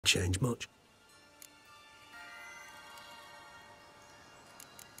change much.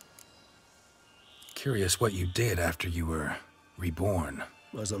 Curious what you did after you were reborn.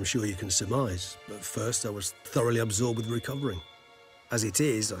 As I'm sure you can surmise, at first I was thoroughly absorbed with recovering. As it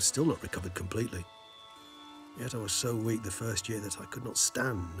is, I've still not recovered completely. Yet I was so weak the first year that I could not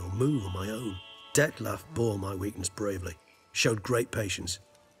stand or move on my own. Detlef bore my weakness bravely, showed great patience.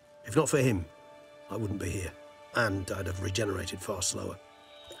 If not for him, I wouldn't be here, and I'd have regenerated far slower.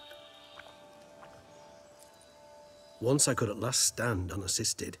 Once I could at last stand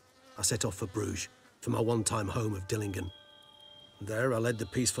unassisted, I set off for Bruges, for my one-time home of Dillingen. There I led the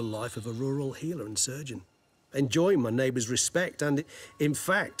peaceful life of a rural healer and surgeon, enjoying my neighbours' respect and, in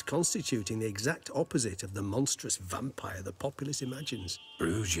fact, constituting the exact opposite of the monstrous vampire the populace imagines.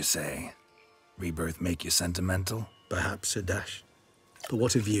 Bruges, you say? Rebirth make you sentimental? Perhaps, Hadash. But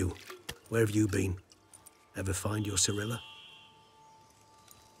what of you? Where have you been? Ever find your Cirilla?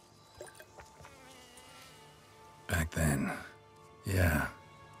 Back then, yeah.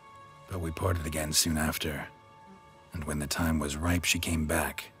 But we parted again soon after. And when the time was ripe, she came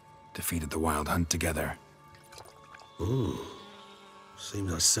back, defeated the Wild Hunt together. Ooh.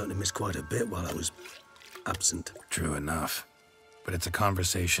 Seems I certainly missed quite a bit while I was absent. True enough. But it's a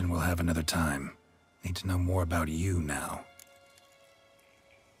conversation we'll have another time. Need to know more about you now.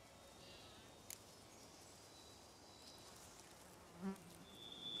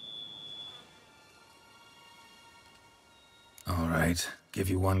 All right, give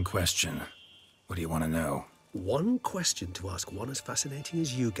you one question. What do you want to know? One question to ask one as fascinating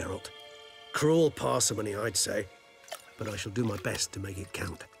as you, Geralt. Cruel parsimony, I'd say, but I shall do my best to make it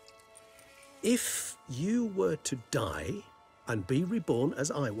count. If you were to die and be reborn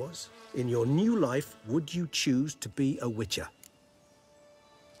as I was, in your new life, would you choose to be a Witcher?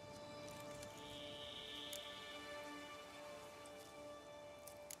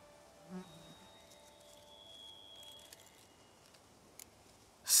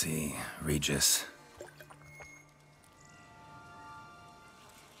 See, Regis.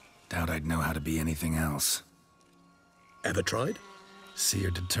 Doubt I'd know how to be anything else. Ever tried? See,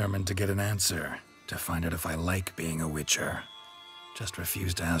 you're determined to get an answer, to find out if I like being a Witcher. Just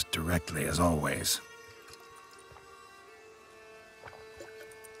refuse to ask directly, as always.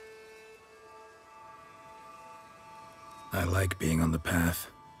 I like being on the path.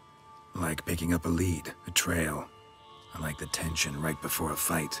 I like picking up a lead, a trail. I like the tension right before a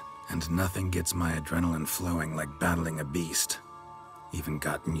fight. And nothing gets my adrenaline flowing like battling a beast. Even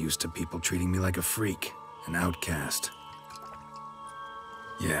gotten used to people treating me like a freak, an outcast.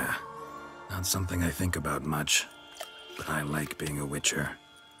 Yeah, not something I think about much, but I like being a Witcher.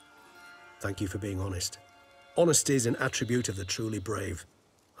 Thank you for being honest. Honesty is an attribute of the truly brave,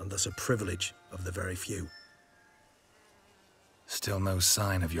 and thus a privilege of the very few. Still no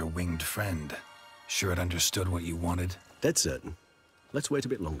sign of your winged friend. Sure it understood what you wanted? Dead certain. Let's wait a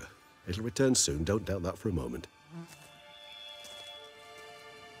bit longer. It'll return soon, don't doubt that for a moment.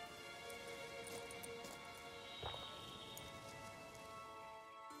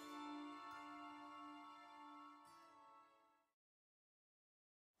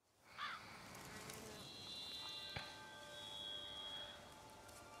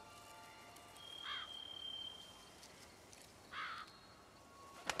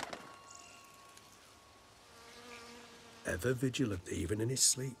 Ever vigilant, even in his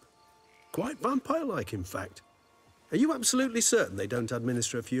sleep. Quite vampire-like, in fact. Are you absolutely certain they don't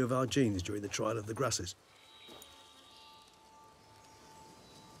administer a few of our genes during the trial of the grasses?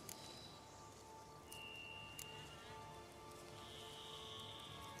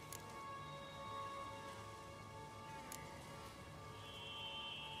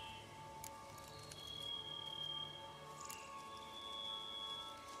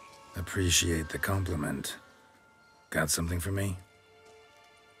 Appreciate the compliment. Got something for me?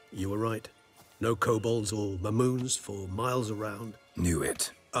 You were right. No kobolds or mamoons for miles around. Knew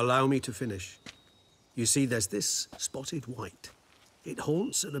it. Allow me to finish. You see, there's this spotted white. It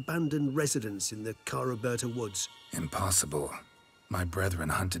haunts an abandoned residence in the Caraberta woods. Impossible. My brethren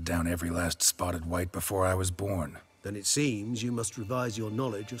hunted down every last spotted white before I was born. Then it seems you must revise your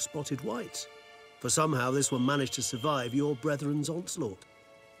knowledge of spotted whites. For somehow this one managed to survive your brethren's onslaught.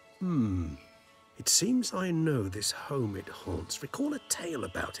 It seems I know this home it haunts. Recall a tale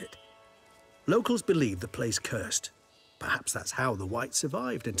about it. Locals believe the place cursed. Perhaps that's how the white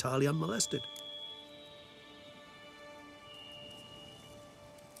survived entirely unmolested.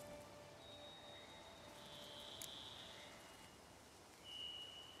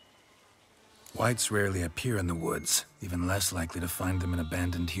 Whites rarely appear in the woods, even less likely to find them in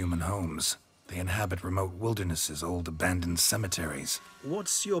abandoned human homes. They inhabit remote wildernesses, old abandoned cemeteries.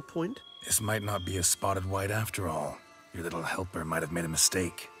 What's your point? This might not be a spotted white after all. Your little helper might have made a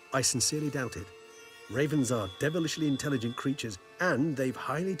mistake. I sincerely doubt it. Ravens are devilishly intelligent creatures, and they've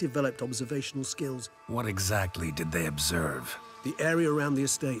highly developed observational skills. What exactly did they observe? The area around the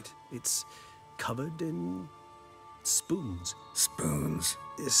estate, it's covered in spoons. Spoons?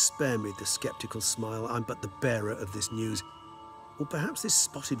 Spare me the skeptical smile. I'm but the bearer of this news. Or perhaps this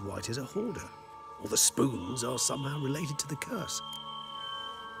spotted white is a hoarder. Or the spoons are somehow related to the curse.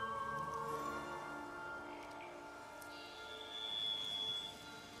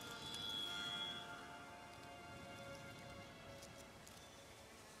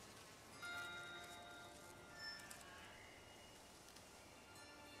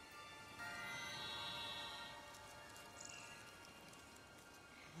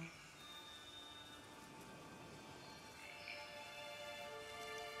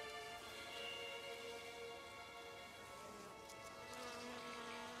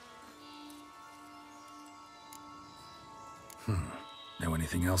 Know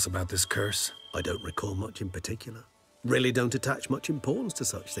anything else about this curse? I don't recall much in particular. Really don't attach much importance to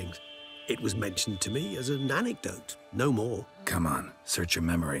such things. It was mentioned to me as an anecdote, no more. Come on, search your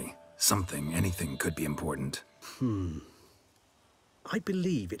memory. Something, anything could be important. I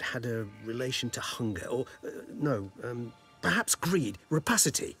believe it had a relation to hunger, or, perhaps greed,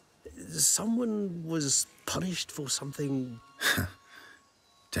 rapacity. Someone was punished for something...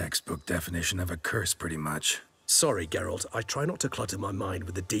 Textbook definition of a curse, pretty much. Sorry, Geralt. I try not to clutter my mind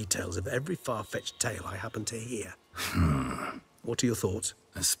with the details of every far-fetched tale I happen to hear. What are your thoughts?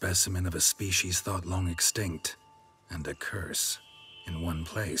 A specimen of a species thought long extinct, and a curse in one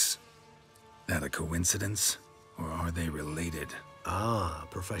place. That a coincidence, or are they related? Ah,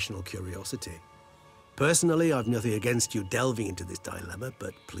 professional curiosity. Personally, I've nothing against you delving into this dilemma,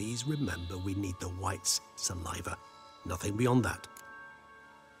 but please remember we need the white's saliva. Nothing beyond that.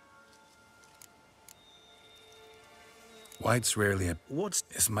 Whites rarely... What's...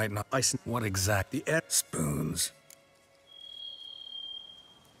 This might not... Ice... What exact... The air... Spoons.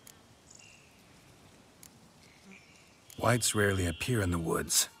 Whites rarely appear in the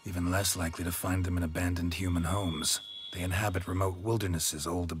woods, even less likely to find them in abandoned human homes. They inhabit remote wildernesses,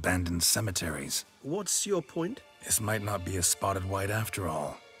 old abandoned cemeteries. What's your point? This might not be a spotted white after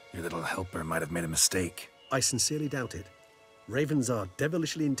all. Your little helper might have made a mistake. I sincerely doubt it. Ravens are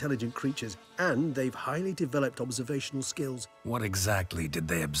devilishly intelligent creatures, and they've highly developed observational skills. What exactly did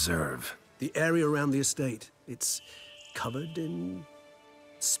they observe? The area around the estate, it's covered in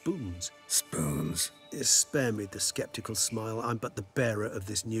spoons. Spoons? Spare me the skeptical smile. I'm but the bearer of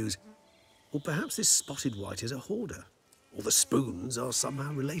this news. Or perhaps this spotted white is a hoarder. Or the spoons are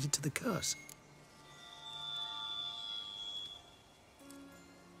somehow related to the curse.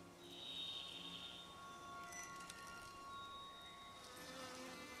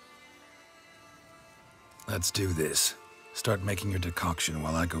 Let's do this. Start making your decoction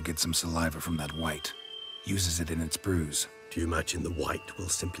while I go get some saliva from that white. Uses it in its brews. Do you imagine the white will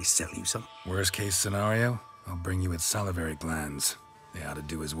simply sell you some? Worst case scenario, I'll bring you its salivary glands. They ought to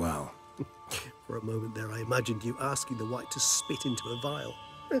do as well. For a moment there, I imagined you asking the white to spit into a vial.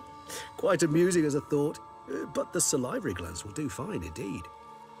 Quite amusing as a thought, but the salivary glands will do fine indeed.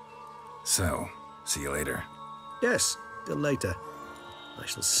 So, see you later. Yes, till later. I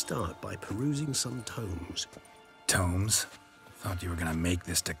shall start by perusing some tomes. Tomes? Thought you were gonna make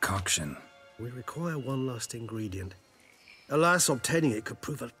this decoction. We require one last ingredient. Alas, obtaining it could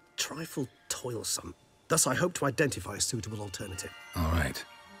prove a trifle toilsome. Thus, I hope to identify a suitable alternative. All right.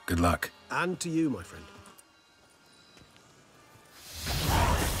 Good luck. And to you, my friend.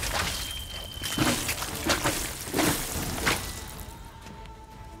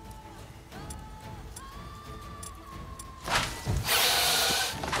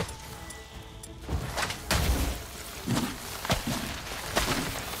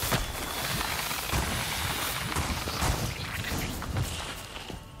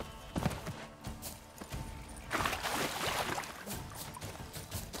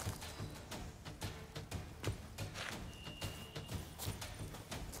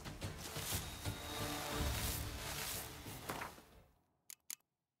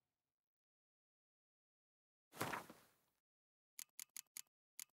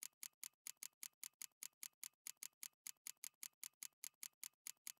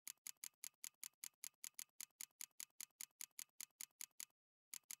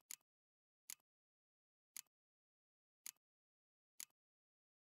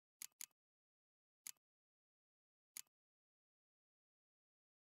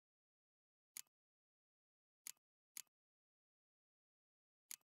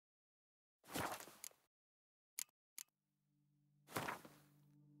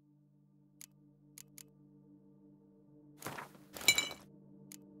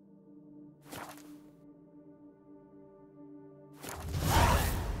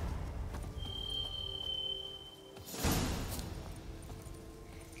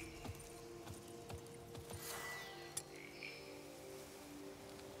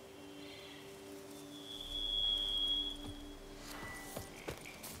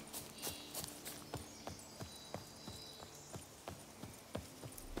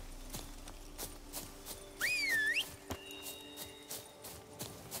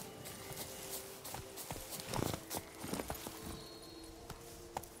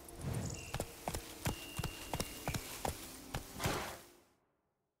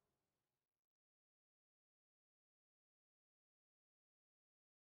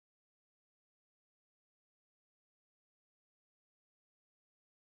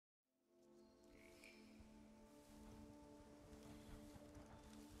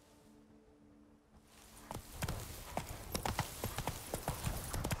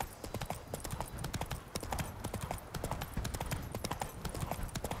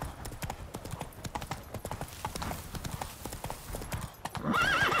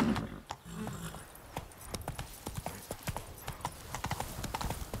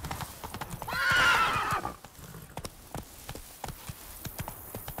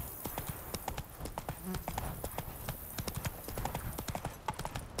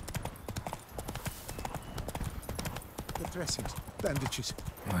 Dressings, bandages.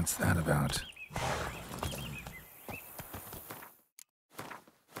 What's that about?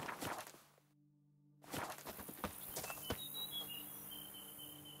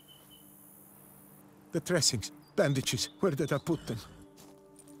 The dressings, bandages. Where did I put them?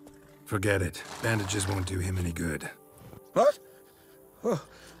 Forget it. Bandages won't do him any good. What? Oh,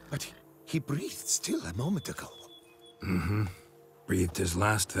 but he breathed still a moment ago. Mm-hmm. Breathed his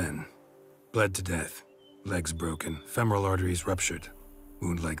last then. Bled to death. Legs broken. Femoral arteries ruptured.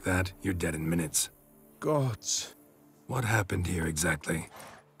 Wound like that, you're dead in minutes. Gods. What happened here exactly?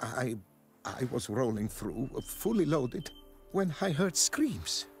 I was rolling through, fully loaded, when I heard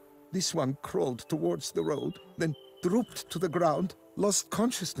screams. This one crawled towards the road, then drooped to the ground, lost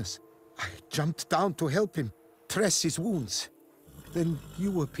consciousness. I jumped down to help him, dress his wounds. Then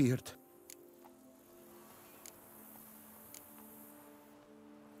you appeared.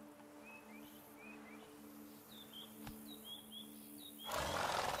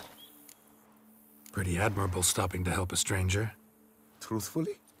 Pretty admirable stopping to help a stranger.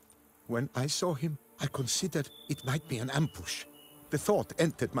 Truthfully, when I saw him, I considered it might be an ambush. The thought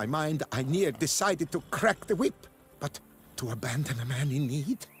entered my mind, I near decided to crack the whip. But to abandon a man in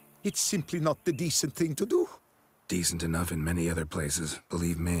need? It's simply not the decent thing to do. Decent enough in many other places,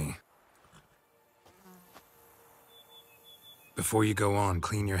 believe me. Before you go on,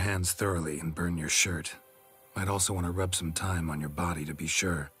 clean your hands thoroughly and burn your shirt. Might also want to rub some thyme on your body to be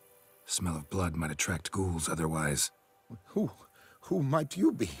sure. Smell of blood might attract ghouls otherwise. Who might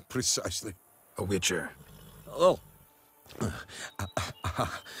you be, precisely? A witcher. Oh.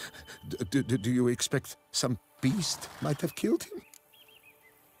 Do you expect some beast might have killed him?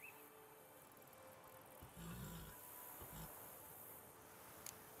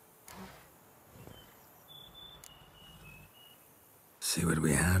 See what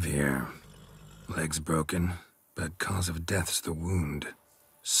we have here. Legs broken, but cause of death's the wound.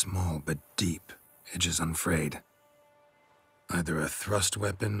 Small but deep, edges unfrayed. Either a thrust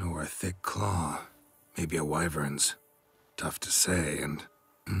weapon or a thick claw. Maybe a wyvern's. Tough to say, and...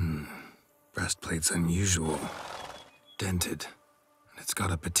 breastplate's unusual. Dented. And it's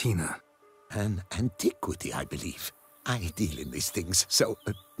got a patina. An antiquity, I believe. I deal in these things, so...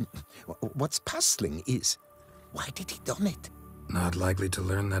 what's puzzling is... why did he done it? Not likely to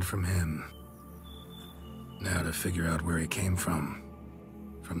learn that from him. Now to figure out where he came from.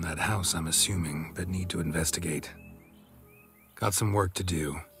 From that house, I'm assuming, but need to investigate. Got some work to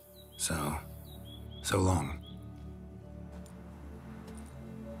do. So long.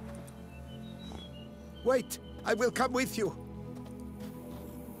 Wait, I will come with you.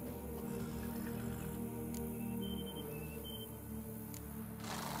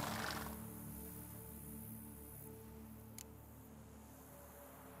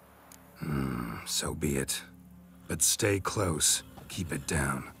 So be it. But stay close, keep it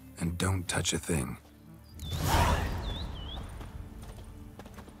down, and don't touch a thing.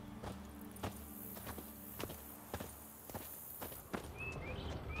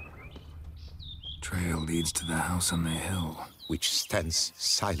 Trail leads to the house on the hill. Which stands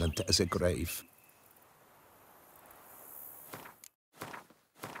silent as a grave.